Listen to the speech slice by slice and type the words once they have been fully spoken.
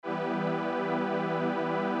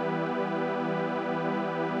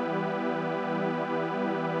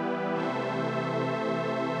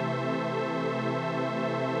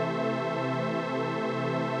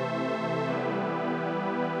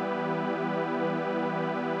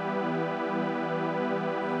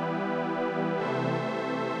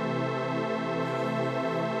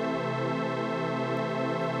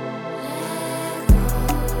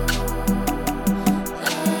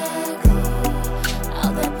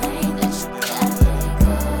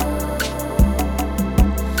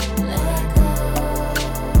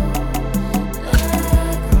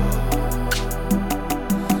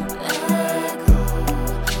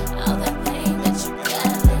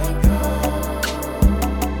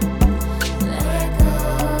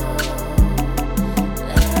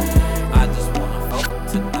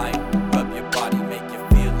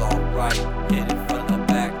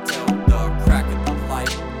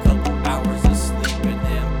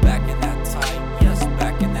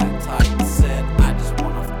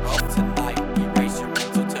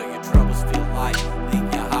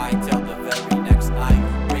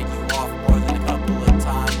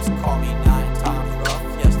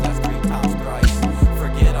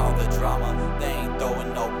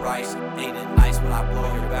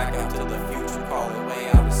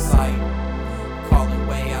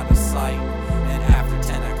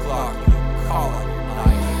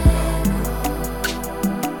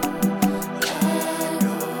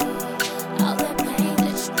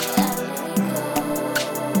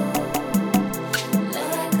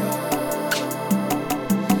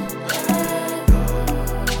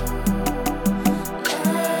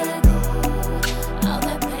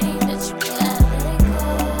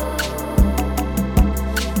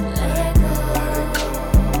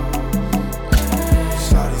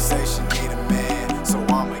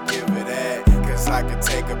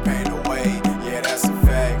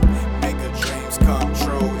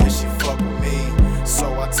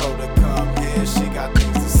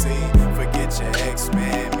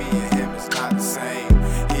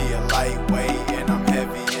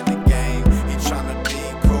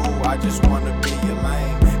just wanna be your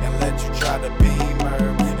lane and let you try to beam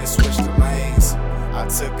her and switch the lanes. I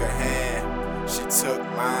took her hand, she took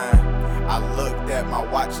mine. I looked at my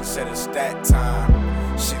watch and said it's that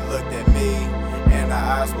time. She looked at me and her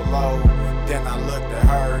eyes were low. Then I looked at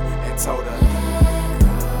her and told her